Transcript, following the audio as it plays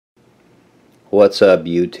What's up,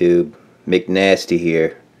 YouTube? McNasty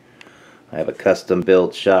here. I have a custom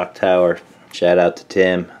built shock tower. Shout out to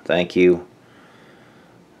Tim. Thank you.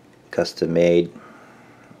 Custom made.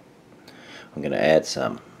 I'm gonna add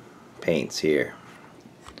some paints here.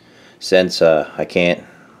 Since I can't,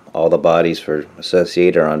 all the bodies for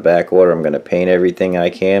Associate are on back order, I'm gonna paint everything I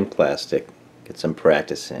can plastic. Get some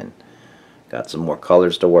practice in. Got some more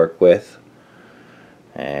colors to work with,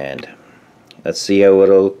 and let's see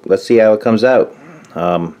how it comes out.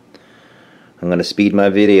 I'm gonna speed my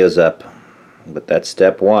videos up, but that's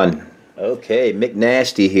step one. Okay,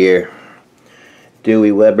 McNasty here.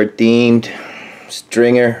 Dewey Weber themed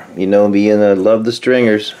stringer. You know me, and I love the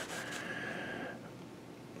stringers.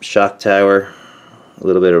 Shock tower, a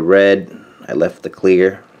little bit of red. I left the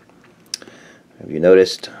clear. Have you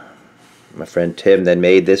noticed? My friend Tim then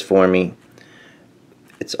made this for me.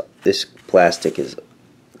 This plastic is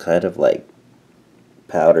kind of like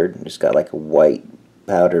powdered. It's got like a white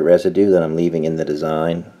powder residue that I'm leaving in the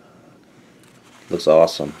design. Looks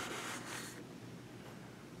awesome.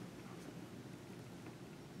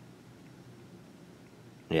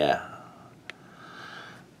 Yeah.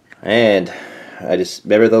 And I just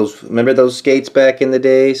remember those skates back in the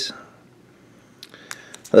days?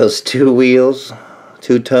 Those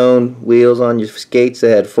two-tone wheels on your skates that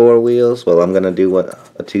had four wheels? Well, I'm gonna do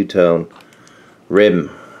a two-tone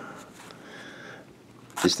rim.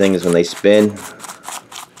 This thing is, when they spin,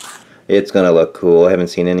 it's gonna look cool. I haven't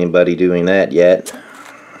seen anybody doing that yet.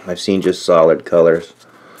 I've seen just solid colors.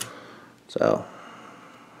 So,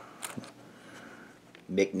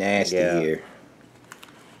 McNasty here.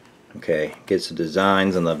 Okay, get some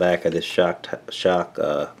designs on the back of this shock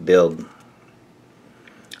build.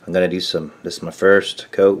 I'm gonna do some. This is my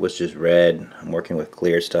first coat, which is red. I'm working with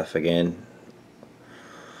clear stuff again.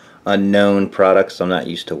 Unknown products I'm not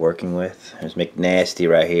used to working with. There's McNasty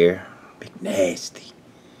right here. McNasty.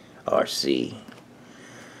 RC.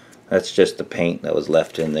 That's just the paint that was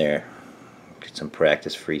left in there. Get some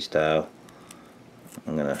practice freestyle.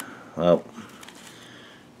 I'm gonna, well,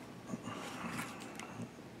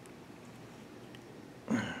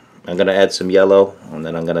 I'm gonna add some yellow, and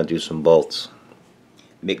then I'm gonna do some bolts.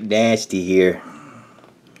 McNasty here.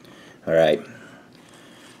 Alright.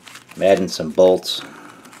 I'm adding some bolts.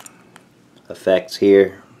 Effects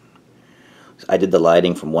here. I did the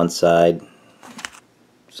lighting from one side,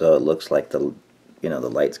 so it looks like the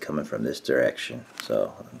light's coming from this direction,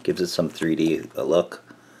 so it gives it some 3D look.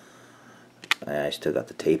 I still got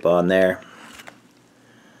the tape on there.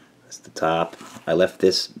 That's the top. I left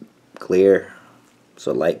this clear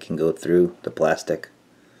so light can go through the plastic.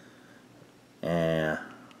 And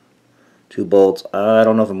 2 bolts. I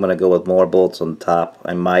don't know if I'm gonna go with more bolts on the top.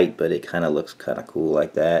 I might, but it kind of looks kind of cool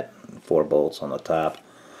like that. 4 bolts on the top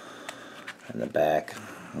and the back.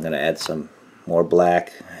 I'm gonna add some more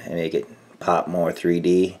black and make it pop more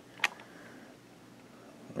 3D.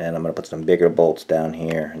 And I'm gonna put some bigger bolts down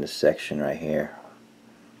here in this section right here.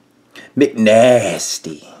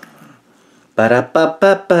 McNasty.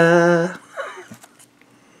 Ba-da-ba-ba-ba.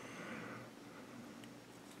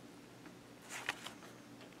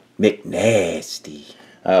 McNasty.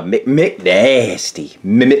 McNasty.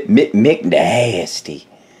 McNasty.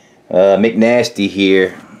 McNasty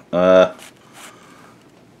here.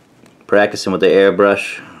 Practicing with the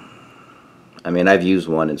airbrush. I mean, I've used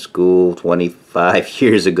one in school 25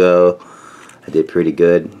 years ago. I did pretty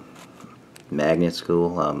good. Magnet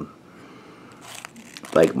school. I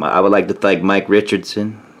would like to thank Mike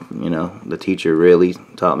Richardson. You know, the teacher really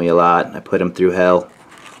taught me a lot. I put him through hell.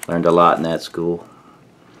 Learned a lot in that school.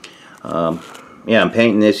 Yeah, I'm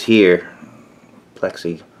painting this here.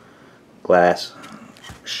 Plexiglass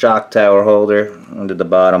shock tower holder under the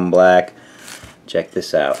bottom black. Check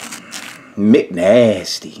this out.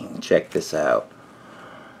 McNasty. Check this out.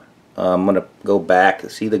 I'm gonna go back.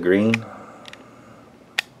 See the green?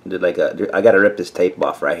 I gotta rip this tape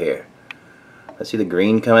off right here. I see the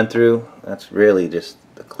green coming through. That's really just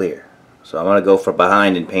the clear. So I'm gonna go for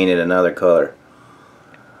behind and paint it another color.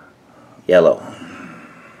 Yellow.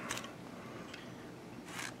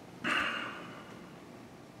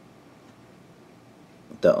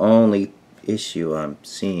 The only issue I'm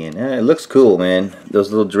seeing, it looks cool, man.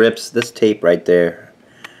 Those little drips, this tape right there.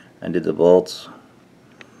 I did the bolts.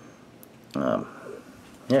 Yeah.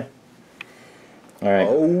 Alright.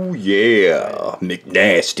 Oh yeah,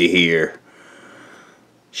 McNasty here.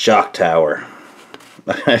 Shock tower.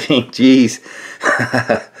 I mean, geez.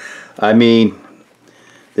 I mean,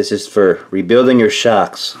 this is for rebuilding your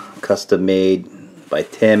shocks. Custom made by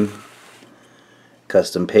Tim.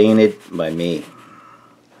 Custom painted by me.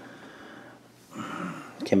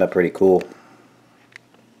 Came out pretty cool.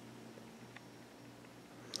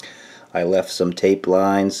 I left some tape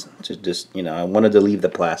lines to just, you know, I wanted to leave the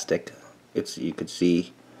plastic. You could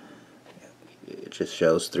see it just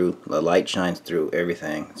shows through, the light shines through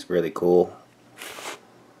everything. It's really cool.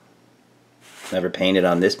 Never painted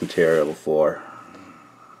on this material before.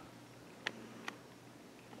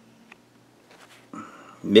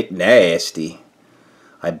 McNasty.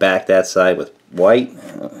 I backed that side with white.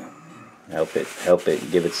 Help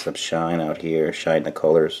it give it some shine out here, shine the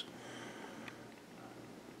colors.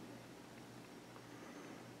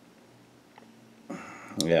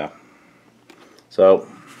 Yeah. So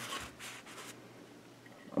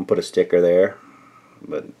I'm gonna put a sticker there,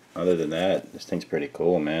 but other than that, this thing's pretty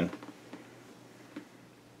cool, man.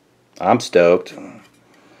 I'm stoked.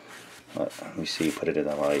 Let me see, put it in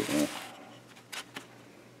the light. Yeah.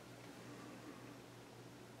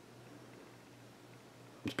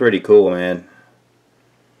 It's pretty cool, man.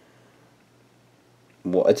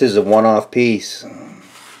 Well, this is a one-off piece.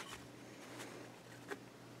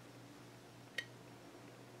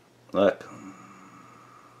 Look.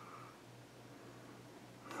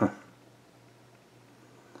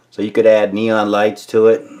 So you could add neon lights to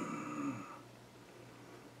it.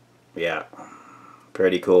 Yeah,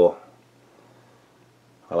 pretty cool.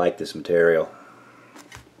 I like this material.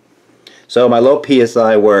 So my low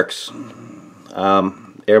PSI works.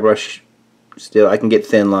 Airbrush, still I can get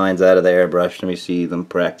thin lines out of the airbrush. Let me see them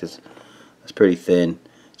practice. It's pretty thin.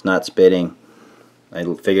 It's not spitting. I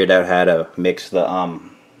figured out how to mix the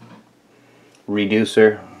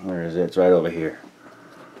reducer. Where is it? It's right over here.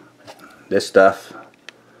 This stuff.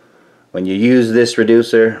 When you use this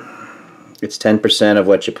reducer, it's 10% of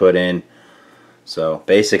what you put in. So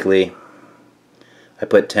basically, I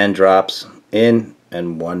put 10 drops in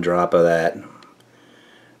and 1 drop of that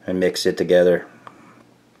and mix it together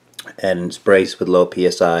and sprays with low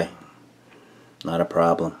PSI. Not a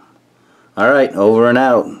problem. Alright, over and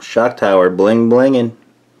out. Shock tower bling blinging.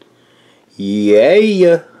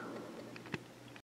 Yeah.